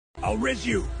I'll riz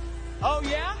you. Oh,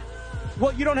 yeah?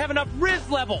 Well, you don't have enough Riz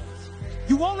levels.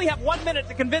 You only have 1 minute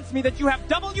to convince me that you have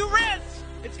W Riz.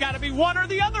 It's got to be one or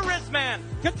the other, Riz Man.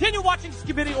 Continue watching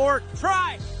Skibidi or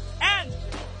try and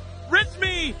Riz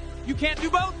me. You can't do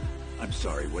both? I'm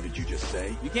sorry, what did you just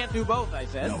say? You can't do both, I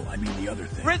said. No, I mean the other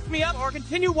thing. Riz me up or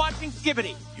continue watching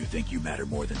Skibidi. You think you matter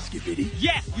more than Skibidi?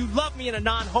 Yes, you love me in a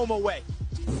non-homo way.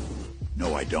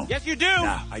 No, I don't. Yes, you do.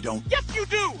 Nah, I don't. Yes, you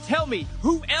do. Tell me,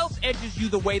 who else edges you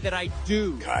the way that I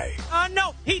do? Kai.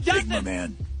 No, he doesn't. Sigma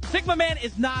Man. Sigma Man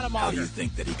is not a How do you mogger.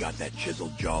 think that he got that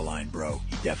chiseled jawline, bro?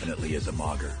 He definitely is a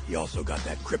mogger. He also got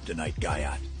that kryptonite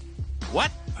Gaiat.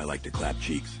 What? I like to clap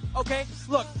cheeks. Okay,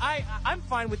 look, I'm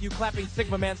fine with you clapping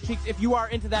Sigma Man's cheeks if you are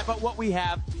into that, but what we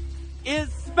have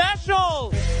is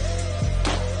special!